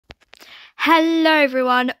Hello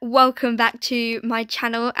everyone, welcome back to my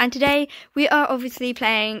channel, and today we are obviously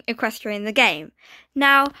playing Equestrian the game.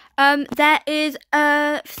 Now, there is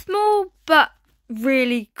a small but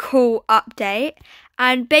really cool update,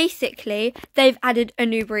 and basically they've added a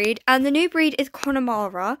new breed, and the new breed is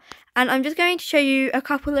Connemara, and I'm just going to show you a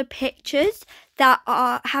couple of pictures that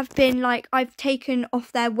have been I've taken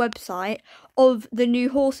off their website of the new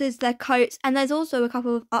horses, their coats, and there's also a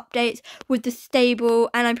couple of updates with the stable,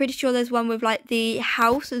 and I'm pretty sure there's one with the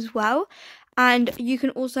house as well. And you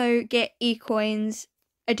can also get e-coins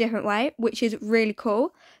a different way, which is really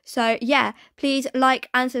cool. So yeah, please like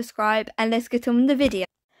and subscribe, and let's get on with the video.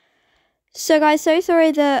 So guys, so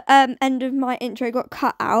sorry the end of my intro got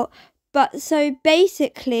cut out, but so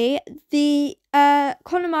basically the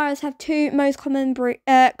Connemaras have two most common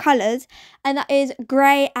colours, and that is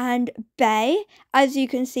grey and bay, as you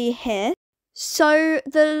can see here. So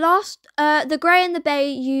the grey and the bay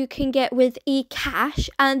you can get with eCash,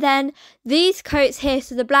 and then these coats here,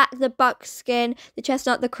 so the black, the buckskin, the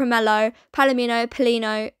chestnut, the cremello, palomino,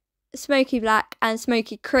 polino, smoky black and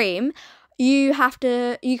smoky cream, you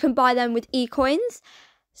can buy them with e-coins.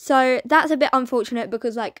 So that's a bit unfortunate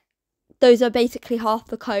because those are basically half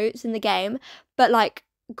the coats in the game, but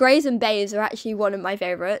greys and bays are actually one of my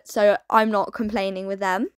favourites, so I'm not complaining with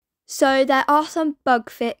them. So there are some bug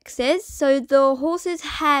fixes. So the horse's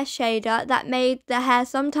hair shader that made the hair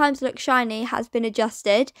sometimes look shiny has been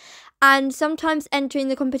adjusted, and sometimes entering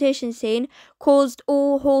the competition scene caused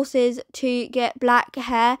all horses to get black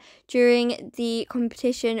hair during the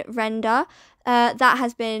competition render. That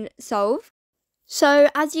has been solved. So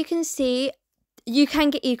as you can see, you can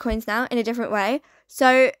get e-coins now in a different way.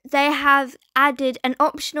 So they have added an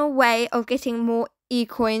optional way of getting more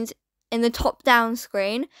e-coins in the top down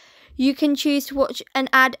screen. You can choose to watch an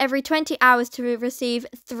ad every 20 hours to receive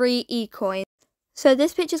 3 e-coins. So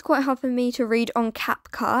this picture is quite hard for me to read on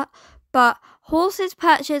CapCut, but horses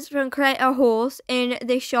purchased from Create a Horse in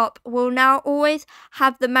this shop will now always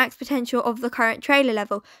have the max potential of the current trailer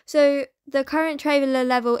level. So the current trailer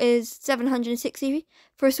level is 760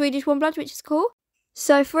 for a Swedish warm blood, which is cool.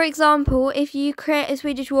 So for example, if you create a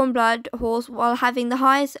Swedish warm blood horse while having the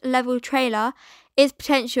highest level trailer, its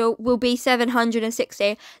potential will be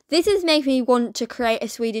 760. This is making me want to create a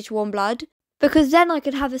Swedish warm blood, because then I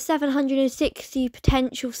could have a 760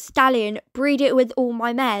 potential stallion, breed it with all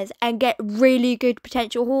my mares, and get really good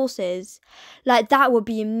potential horses. That would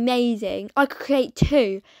be amazing. I could create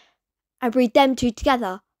 2 and breed them 2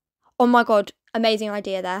 together. Oh my god, amazing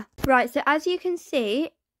idea there. Right, so as you can see,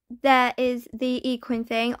 there is the e-coin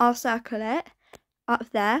thing. I'll circle it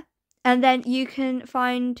up there, and then you can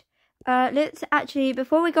find let's actually,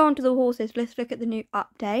 before we go on to the horses, let's look at the new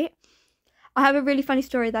update. I have a really funny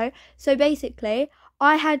story though. So basically,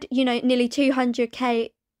 I had nearly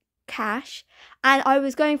 200k cash, and I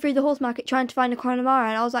was going through the horse market trying to find a Connemara,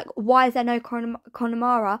 and I was like, why is there no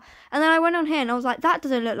Connemara? And then I went on here and I was like, that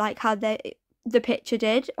doesn't look like how the picture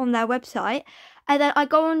did on their website. And then I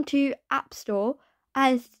go on to App Store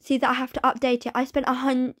and see that I have to update it. I spent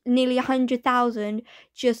nearly 100,000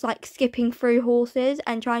 just skipping through horses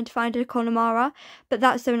and trying to find a Connemara, but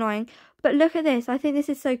that's so annoying. But look at this, I think this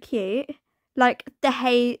is so cute. The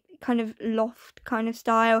hay kind of loft kind of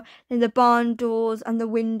style, and the barn doors and the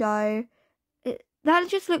window. That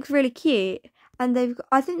just looks really cute. And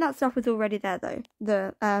I think that stuff was already there though.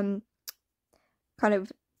 The kind of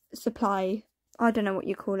supply, I don't know what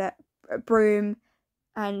you call it, broom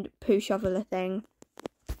and poo shoveler thing.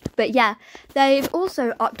 But yeah, they've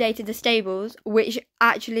also updated the stables, which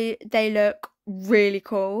actually they look really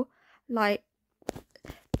cool.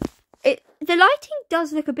 The lighting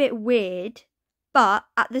does look a bit weird, but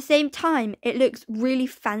at the same time it looks really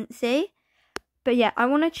fancy. But yeah, I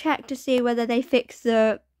want to check to see whether they fix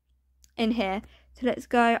in here. So let's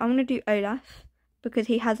go. I'm going to do Olaf because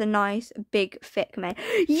he has a nice big thick mane.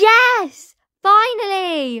 Yes!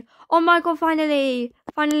 Finally! Oh my god, finally!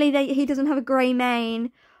 Finally he doesn't have a grey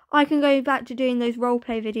mane. I can go back to doing those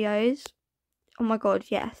roleplay videos. Oh my god,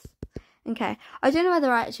 yes. Okay, I don't know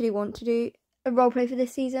whether I actually want to do a roleplay for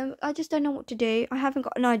this season. I just don't know what to do. I haven't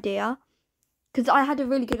got an idea. Because I had a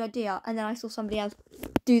really good idea, and then I saw somebody else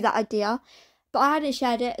do that idea. But I hadn't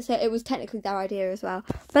shared it, so it was technically their idea as well.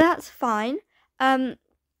 But that's fine.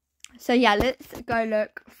 So yeah, let's go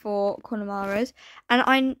look for Connemaras.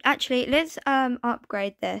 And let's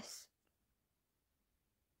upgrade this.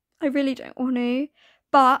 I really don't want to,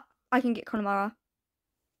 but I can get Connemara.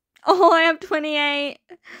 Oh, I have 28.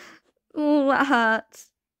 Oh, that hurts.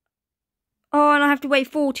 Oh, and I have to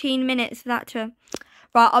wait 14 minutes for that to...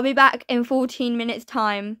 Right, I'll be back in 14 minutes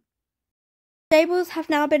time. Stables have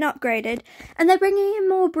now been upgraded, and they're bringing in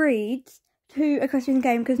more breeds. to equestrian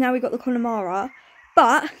game because now we got the Connemara,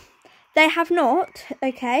 but they have not,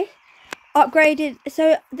 okay, upgraded.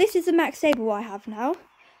 So this is the max stable I have now.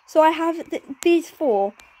 So I have these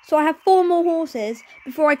 4. So I have 4 more horses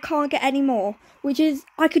before I can't get any more, which is,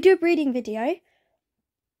 I could do a breeding video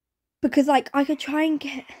because like I could try and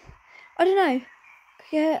get, I don't know.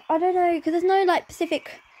 Yeah, I don't know, because there's no like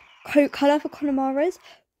specific coat colour for Connemaras,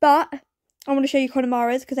 but I want to show you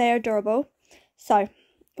Connemaras because they are adorable. So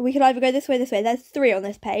we could either go this way, this way. There's 3 on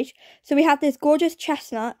this page. So we have this gorgeous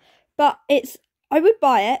chestnut, but it's, I would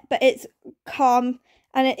buy it, but it's calm,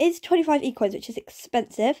 and it is 25 ecoins, which is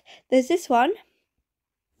expensive. There's this one,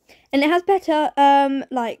 and it has better,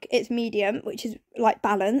 like it's medium, which is like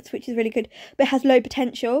balance, which is really good, but it has low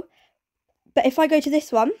potential. But if I go to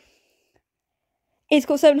this one, it's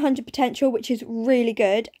got 700 potential, which is really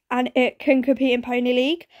good, and it can compete in Pony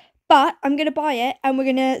League. But I'm going to buy it, and we're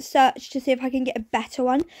going to search to see if I can get a better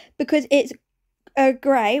one, because it's a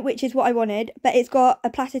grey, which is what I wanted, but it's got a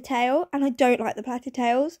plaited tail, and I don't like the plaited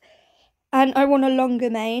tails, and I want a longer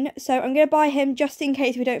mane, so I'm going to buy him just in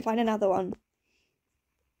case we don't find another one.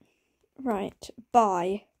 Right,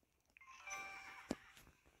 buy.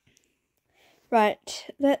 Right,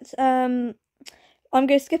 let's, I'm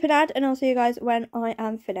going to skip an ad and I'll see you guys when I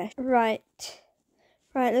am finished. Right,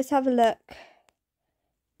 let's have a look.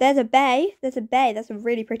 There's a bay. That's a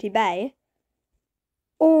really pretty bay.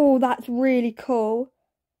 Oh, that's really cool.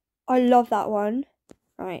 I love that one.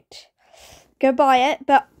 Right, go buy it,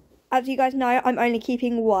 but as you guys know, I'm only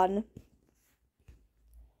keeping 1.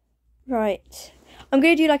 Right, I'm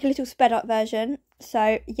going to do like a little sped up version.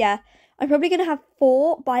 So yeah, I'm probably going to have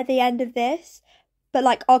 4 by the end of this. But,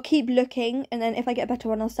 like, I'll keep looking, and then if I get a better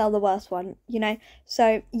one, I'll sell the worst one, you know?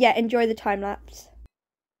 So, yeah, enjoy the time-lapse.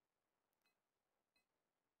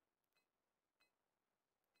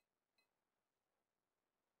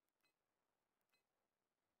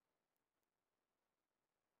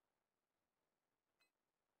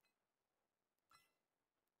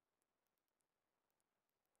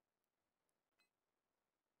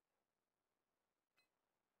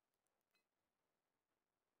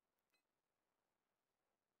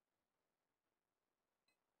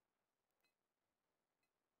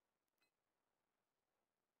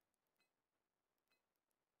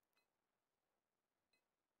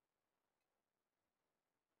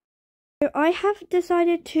 So I have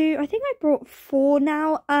decided to, I think I brought 4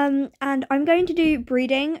 now, and I'm going to do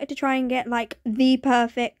breeding to try and get, like, the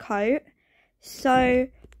perfect coat. So,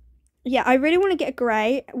 yeah, I really want to get a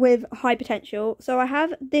grey with high potential. So I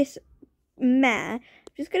have this mare.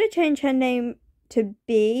 I'm just going to change her name to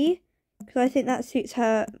B, because I think that suits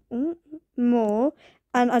her more.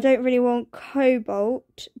 And I don't really want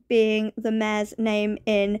Cobalt being the mare's name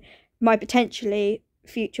in my potentially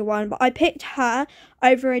future one, but I picked her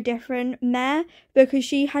over a different mare because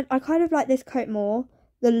she had, I kind of like this coat more,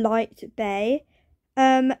 the light bay,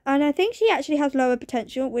 and I think she actually has lower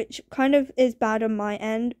potential, which kind of is bad on my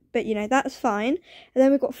end, but you know, that's fine. And then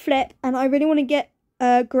we've got Flip, and I really want to get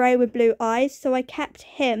a grey with blue eyes, so I kept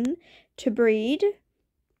him to breed.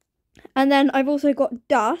 And then I've also got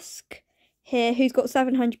Dusk here, who's got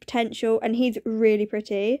 700 potential, and he's really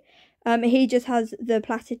pretty. He just has the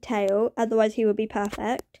plaited tail, otherwise he would be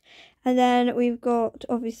perfect. And then we've got,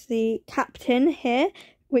 obviously, Captain here,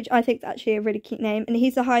 which I think is actually a really cute name. And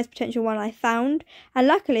he's the highest potential one I found. And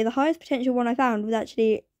luckily, the highest potential one I found was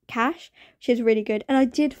actually Cash, which is really good. And I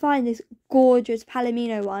did find this gorgeous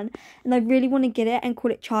Palomino one. And I really want to get it and call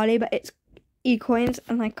it Charlie, but it's E-coins,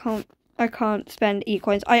 and I can't spend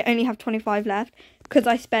E-coins. I only have 25 left because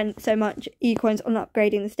I spent so much E-coins on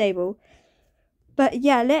upgrading the stable. But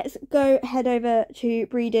yeah, let's go head over to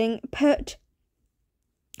breeding.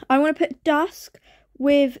 I want to put Dusk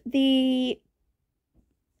with the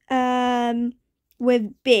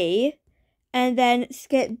with B, and then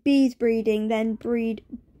skip B's breeding, then breed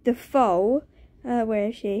the foal. Where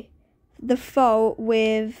is she? The foal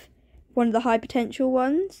with one of the high potential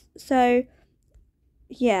ones. So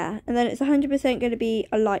yeah, and then it's 100% going to be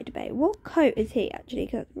a light bay. What coat is he actually?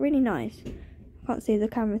 Because it's really nice. I can't see the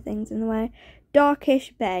camera things in the way.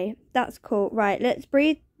 Darkish bay. That's cool. Right, let's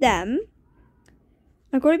breed them.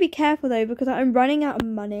 I've got to be careful though, because I'm running out of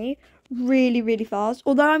money really, really fast.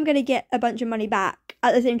 Although I'm going to get a bunch of money back,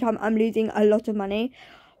 at the same time I'm losing a lot of money.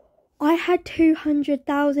 I had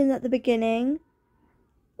 200,000 at the beginning.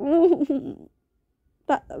 Ooh,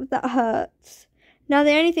 that hurts. Now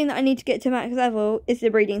the only thing that I need to get to max level is the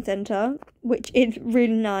breeding centre, which is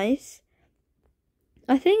really nice.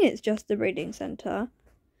 I think it's just the breeding centre.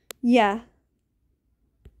 Yeah.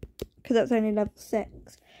 Because that's only level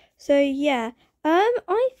 6. So yeah,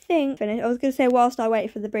 I think finish. I was gonna say whilst I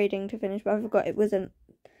wait for the breeding to finish, but I forgot it wasn't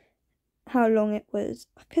how long it was.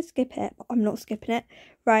 I could skip it, but I'm not skipping it.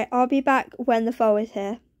 Right, I'll be back when the foal is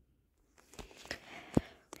here.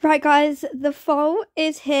 Right, guys, the foal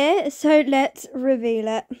is here, so let's reveal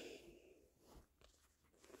it.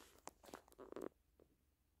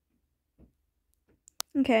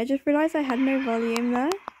 Okay, I just realised I had no volume there,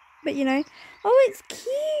 but you know. Oh, it's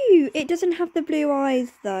cute! It doesn't have the blue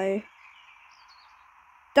eyes, though.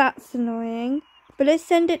 That's annoying. But let's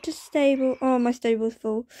send it to stable. Oh, my stable's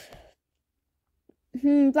full.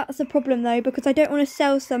 That's a problem, though, because I don't want to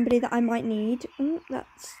sell somebody that I might need. Oh,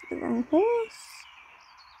 that's the wrong horse.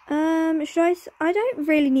 I don't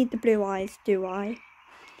really need the blue eyes, do I?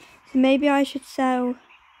 So maybe I should sell.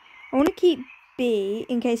 I want to keep B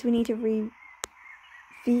in case we need to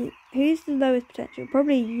who's the lowest potential?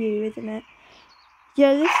 Probably you, isn't it?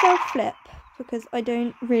 Yeah, let's sell Flip because I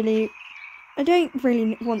don't really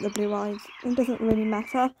want the blue eyes. It doesn't really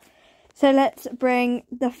matter. So let's bring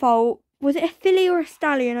the foal. Was it a filly or a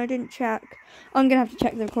stallion? I didn't check. I'm gonna have to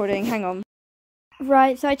check the recording. Hang on.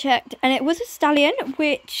 Right, so I checked, and it was a stallion,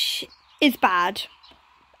 which is bad.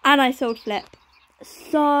 And I sold Flip.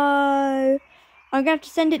 So I'm gonna have to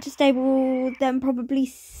send it to stable, then probably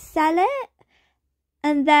sell it,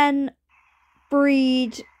 and then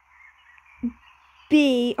breed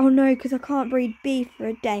B. Oh no, because I can't breed B for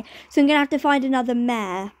a day. So I'm gonna have to find another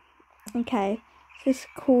mare. Okay, let's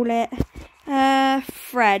call it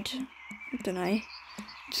Fred. I don't know.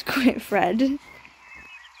 Just call it Fred.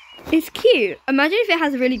 It's cute. Imagine if it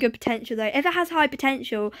has really good potential though. If it has high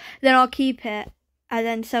potential, then I'll keep it and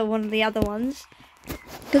then sell one of the other ones.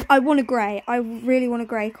 Because I want a grey. I really want a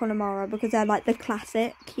grey Connemara because they're like the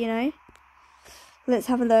classic, you know. Let's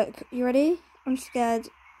have a look. You ready? I'm scared.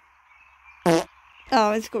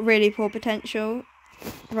 Oh, it's got really poor potential.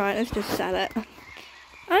 Right, let's just sell it.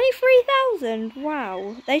 Only 3,000.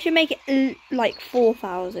 Wow. They should make it like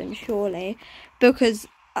 4,000 surely, because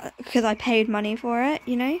I paid money for it,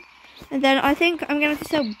 you know. And then I think I'm gonna have to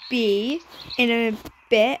sell B in a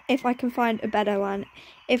bit if I can find a better one.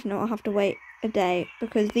 If not, I'll have to wait a day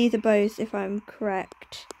because these are both, if I'm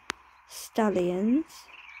correct, stallions.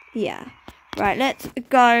 Yeah. Right, let's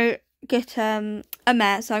go get a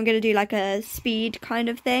mare. So I'm gonna do like a speed kind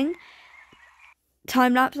of thing,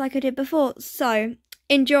 time lapse like I did before. So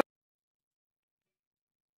enjoy.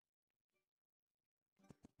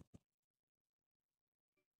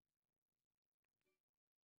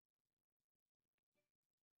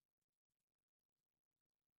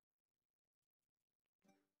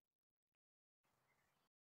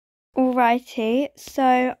 Alrighty,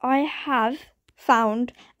 so I have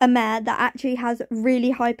found a mare that actually has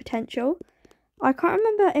really high potential. I can't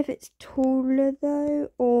remember if it's taller though,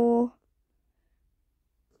 or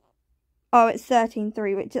oh, it's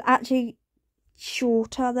 13.3, which is actually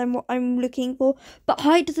shorter than what I'm looking for. But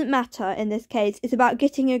height doesn't matter in this case. It's about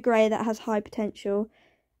getting a grey that has high potential,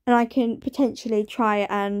 and I can potentially try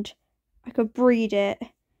and I could breed it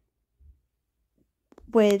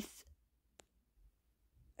with.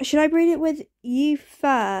 Should I breed it with you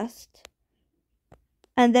first?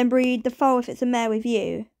 And then breed the foal if it's a mare with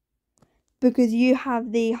you? Because you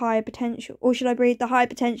have the higher potential. Or should I breed the high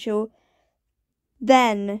potential,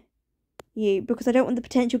 then you? Because I don't want the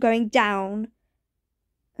potential going down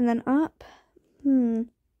and then up.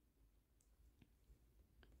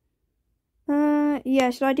 Yeah,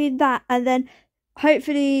 should I do that? And then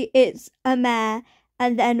hopefully it's a mare.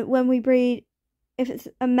 And then when we breed, if it's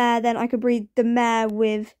a mare, then I could breed the mare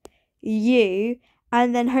with you,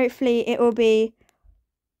 and then hopefully it will be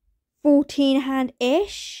 14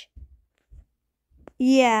 hand-ish.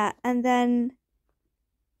 Yeah, and then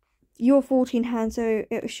you're 14 hands, so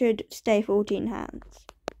it should stay 14 hands.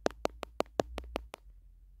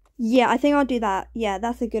 Yeah, I think I'll do that. Yeah,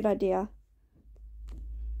 that's a good idea.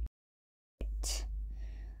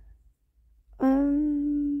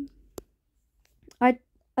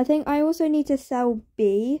 I think I also need to sell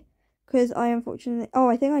B, because I unfortunately... Oh,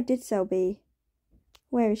 I think I did sell B.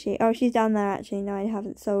 Where is she? Oh, she's down there actually. No, I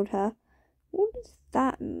haven't sold her. What does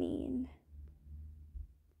that mean?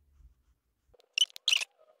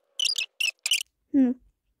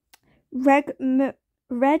 Red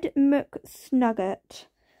Mook Snugget.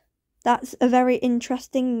 That's a very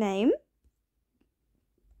interesting name.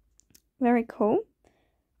 Very cool.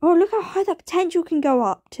 Oh, look how high that potential can go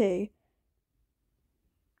up to.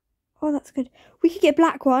 Oh, that's good. We could get a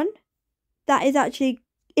black one. That is actually,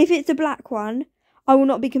 if it's a black one, I will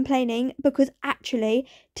not be complaining, because actually,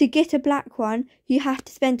 to get a black one, you have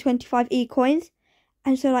to spend 25 e-coins.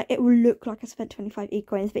 And so, like, it will look like I spent 25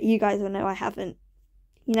 e-coins, but you guys will know I haven't,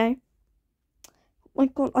 you know? my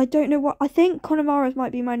god, I don't know what. I think Connemara's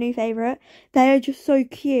might be my new favourite. They are just so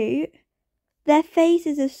cute. Their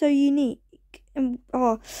faces are so unique. And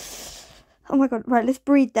oh my god. Right, let's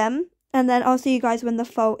breed them. And then I'll see you guys when the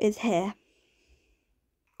foal is here.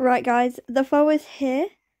 Right, guys, the foal is here.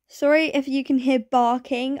 Sorry if you can hear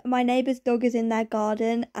barking. My neighbour's dog is in their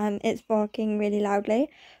garden and it's barking really loudly.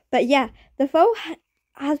 But yeah, the foal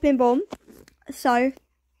has been born. So,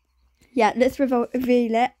 yeah, let's reveal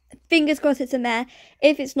it. Fingers crossed it's a mare.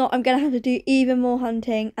 If it's not, I'm going to have to do even more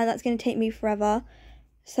hunting. And that's going to take me forever.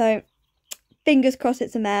 So, fingers crossed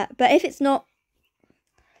it's a mare. But if it's not,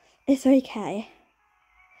 it's okay.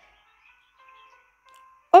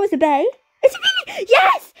 Oh, it's a bay. It's a filly!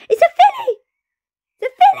 Yes! It's a filly! It's a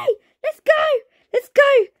filly! Let's go! Let's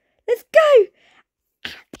go! Let's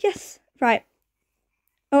go! Yes! Right.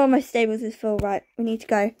 Oh, my stables is full. Right, we need to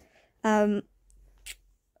go.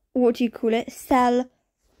 What do you call it? Sell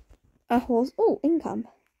a horse. Oh, income.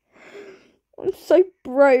 I'm so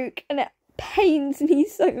broke and it pains me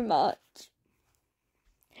so much.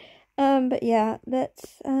 But yeah,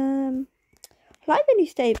 let's, I like the new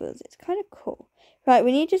stables. It's kind of cool. Right,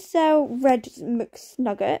 we need to sell Red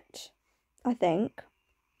McSnugget, I think.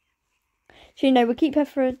 So, you know, we'll keep her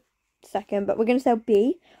for a second, but we're going to sell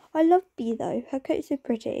B. I love B, though. Her coat's so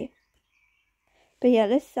pretty. But yeah,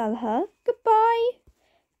 let's sell her. Goodbye.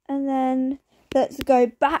 And then let's go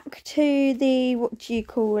back to the, what do you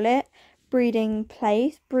call it? Breeding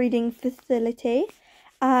place, breeding facility.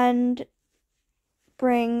 And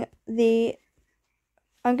bring the,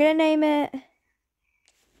 I'm going to name it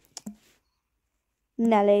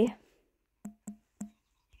Nelly.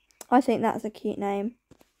 I think that's a cute name.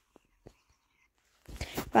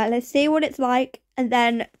 Right, let's see what it's like, and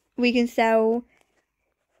then we can sell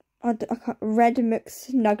Red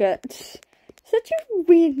McSnugget. Such a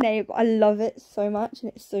weird name, but I love it so much,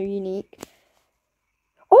 and it's so unique.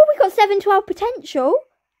 Oh, we got 712 potential.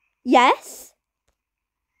 Yes.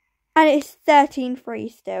 And it's 13 free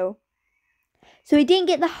still. So we didn't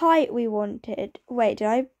get the height we wanted. Wait, did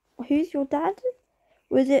I? Who's your dad?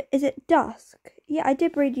 Is it Dusk? Yeah, I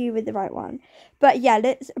did breed you with the right one. But yeah,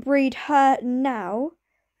 let's breed her now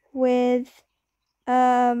with,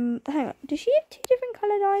 hang on, does she have 2 different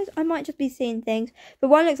coloured eyes? I might just be seeing things. But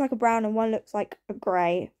one looks like a brown and one looks like a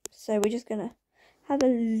grey. So we're just going to have a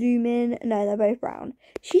lumen. No, they're both brown.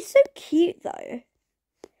 She's so cute though.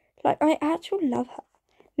 Like, I actually love her.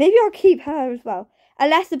 Maybe I'll keep her as well.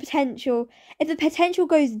 Unless the potential, if the potential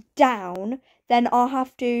goes down, then I'll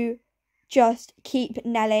have to just keep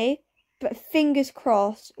Nelly, but fingers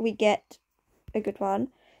crossed we get a good one.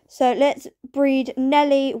 So let's breed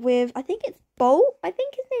Nelly with, I think it's Bolt. I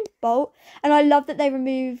think his name's Bolt. And I love that they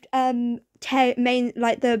removed like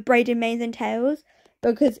the braided manes and tails,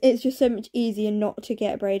 because it's just so much easier not to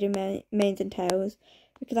get braided manes and tails,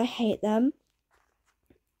 because I hate them.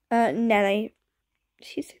 Nelly,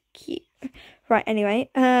 she's so cute. Right, anyway,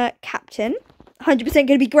 Captain, 100% going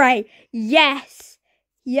to be grey. Yes,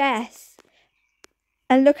 yes.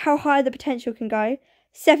 And look how high the potential can go.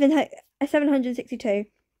 762.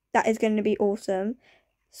 That is going to be awesome.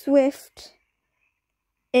 Swift.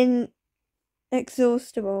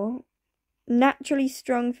 Inexhaustible. Naturally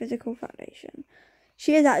strong physical foundation.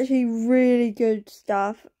 She is actually really good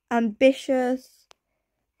stuff. Ambitious.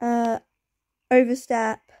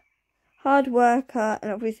 Overstep. Hard worker.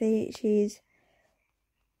 And obviously she's...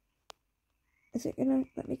 Is it going to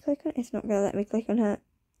let me click on it? It's not going to let me click on her.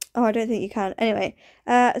 Oh, I don't think you can. Anyway,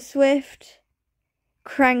 swift,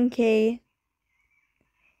 cranky,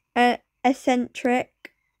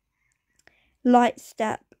 eccentric, light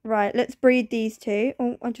step. Right, let's breed these two.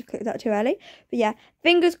 Oh, I just clicked that too early. But yeah,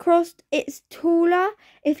 fingers crossed it's taller.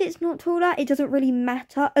 If it's not taller, it doesn't really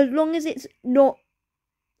matter. As long as it's not,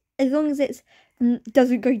 as long as it's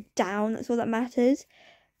doesn't go down, that's all that matters.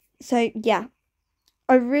 So yeah,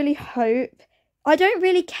 I really hope. I don't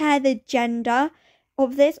really care the gender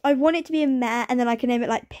of this. I want it to be a mare, and then I can name it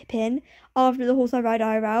like Pippin after the horse I ride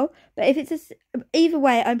IRL. But if it's either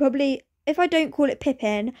way, I'm probably, if I don't call it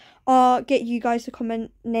Pippin, I'll get you guys to comment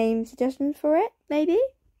name suggestions for it. Maybe,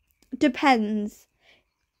 depends.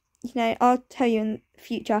 You know, I'll tell you in the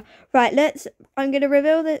future. Right, let's. I'm gonna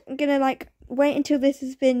reveal that. I'm gonna like wait until this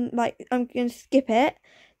has been like. I'm gonna skip it.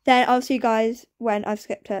 Then I'll see you guys when I've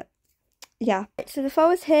skipped it. Yeah. So the foal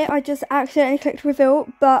is here. I just accidentally clicked reveal,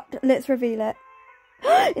 but let's reveal it.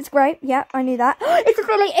 It's great. Yeah, I knew that. It's a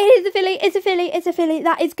filly. It is a filly. It's a filly. It's a filly.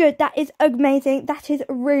 That is good. That is amazing. That is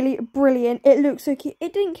really brilliant. It looks so cute.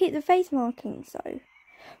 It didn't keep the face markings though.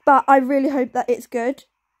 But I really hope that it's good.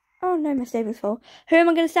 Oh no, my stable's full. Who am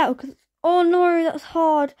I going to sell? Oh no, that's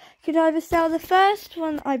hard. Could I either sell the first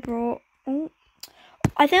one I brought? Oh,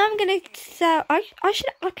 I think I'm gonna sell. I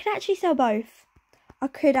could actually sell both. I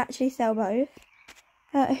could actually sell both.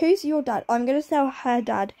 Who's your dad? I'm gonna sell her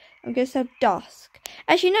dad. I'm gonna sell Dusk.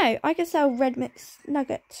 Actually, no. I can sell Red Mix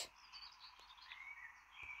Nugget.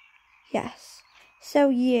 Yes.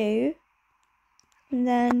 Sell you. And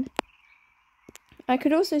then I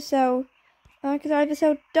could also sell. I could either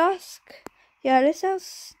sell Dusk. Yeah, let's sell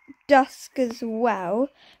Dusk as well,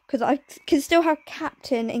 because I can still have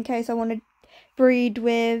Captain in case I want to breed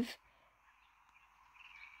with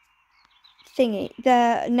thingy,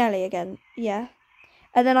 the Nelly again. Yeah,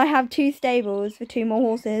 and then I have 2 stables for 2 more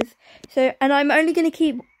horses. So, and I'm only going to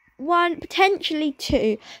keep 1, potentially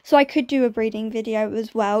 2. So I could do a breeding video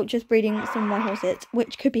as well, just breeding some of my horses,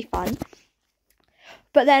 which could be fun.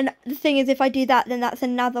 But then the thing is, if I do that, then that's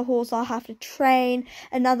another horse I'll have to train,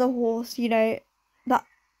 another horse, you know, that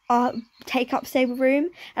take up stable room.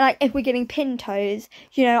 And like, if we're getting pintos,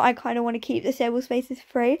 you know, I kind of want to keep the stable spaces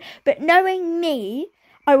free. But knowing me,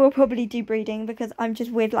 I will probably do breeding, because I'm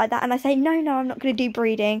just weird like that. And I say, no, I'm not going to do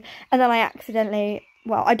breeding. And then I accidentally,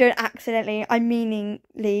 well, I don't accidentally, I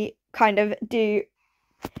meaningly kind of do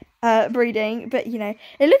breeding. But, you know,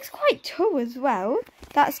 it looks quite tall as well.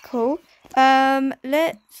 That's cool. I'm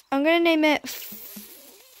gonna name it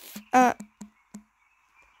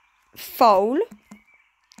Foal.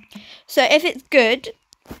 So if it's good,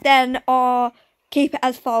 then I'll keep it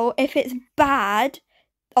as Foal. If it's bad,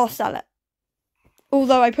 I'll sell it.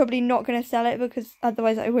 Although I'm probably not gonna sell it, because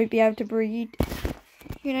otherwise I won't be able to breed.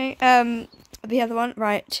 You know, the other one,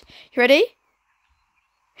 right? You ready?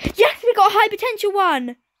 Yes, we got a high potential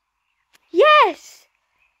one. Yes,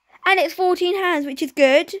 and it's 14 hands, which is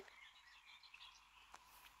good.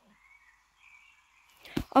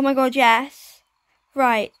 Oh my god, yes.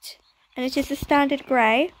 Right. And it's just a standard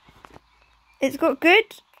grey. It's got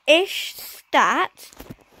good-ish stats.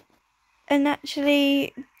 And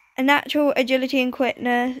actually, a natural agility and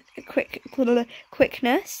quickness.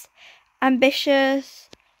 Ambitious,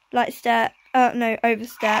 light step, no,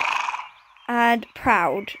 overstep. And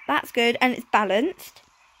proud. That's good. And it's balanced.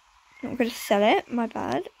 I'm not going to sell it, my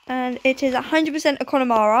bad. And it is 100% a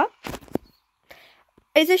Connemara.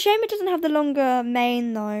 It's a shame it doesn't have the longer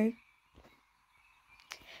mane though.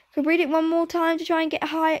 Could breed it one more time to try and get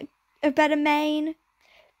a better mane,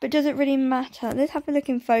 but does it really matter? Let's have a look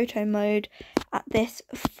in photo mode at this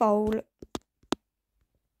foal,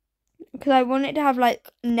 because I want it to have like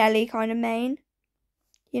Nelly kind of mane,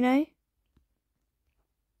 you know.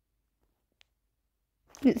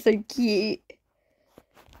 It's so cute.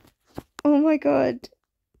 Oh my god.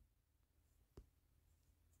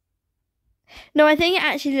 No, I think it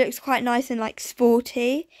actually looks quite nice and like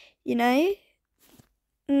sporty, you know.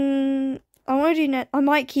 I want to do I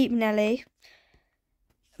might keep Nelly,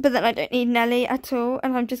 but then I don't need Nelly at all,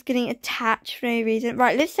 and I'm just getting attached for no reason.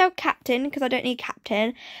 Right, let's sell Captain, because I don't need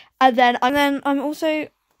Captain, and then I'm also,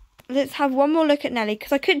 let's have one more look at Nelly,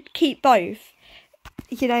 because I could keep both,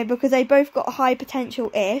 you know, because they both got high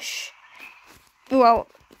potential-ish. Well,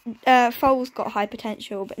 Foal's got high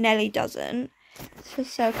potential, but Nelly doesn't.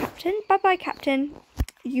 So Captain, bye Captain,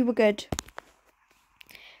 you were good.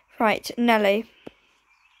 Right, Nelly.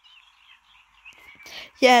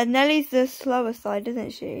 Yeah, Nelly's the slower side,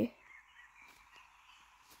 isn't she?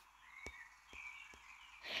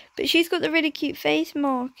 But she's got the really cute face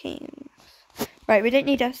markings. Right, we don't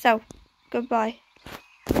need her, so goodbye.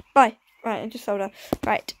 Bye. Right, I just sold her.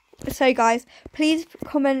 Right, so guys, please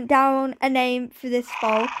comment down a name for this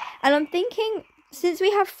foal. And I'm thinking, since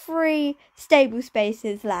we have 3 stable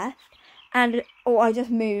spaces left, and, oh, I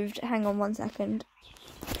just moved. Hang on 1 second.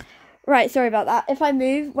 Right, sorry about that. If I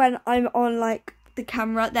move when I'm on, like, the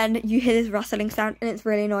camera, then you hear this rustling sound, and it's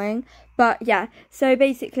really annoying. But, yeah. So,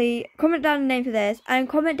 basically, comment down a name for this, and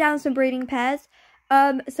comment down some breeding pairs.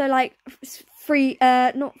 So, like,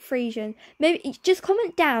 not Frisian. Maybe, just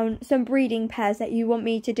comment down some breeding pairs that you want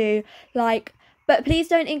me to do, like, but please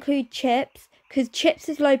don't include Chips, because Chips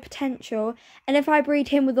is low potential, and if I breed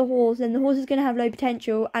him with a horse, then the horse is going to have low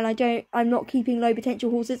potential, and I'm not keeping low potential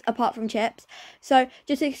horses apart from Chips. So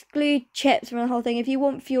just exclude Chips from the whole thing. If you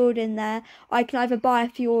want Fjord in there, I can either buy a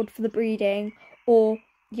Fjord for the breeding, or,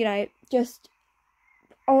 you know, just,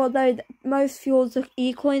 although most Fjords are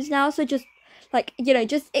E-coins now, so just, like, you know,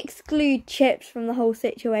 just exclude Chips from the whole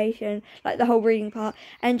situation, like the whole breeding part,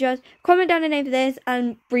 and just comment down a name for this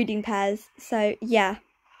and breeding pairs. So, yeah.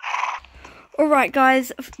 Alright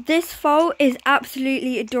guys, this foal is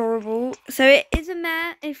absolutely adorable. So it is a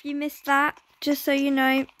mare, if you missed that. just so you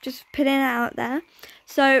know, just putting it out there.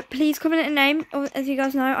 So please comment a name. As you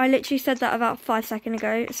guys know, I literally said that about 5 seconds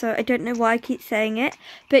ago, so I don't know why I keep saying it.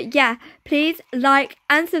 But yeah, please like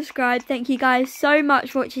and subscribe. Thank you guys so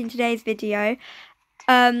much for watching today's video.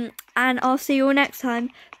 And I'll see you all next time.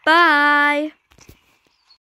 Bye!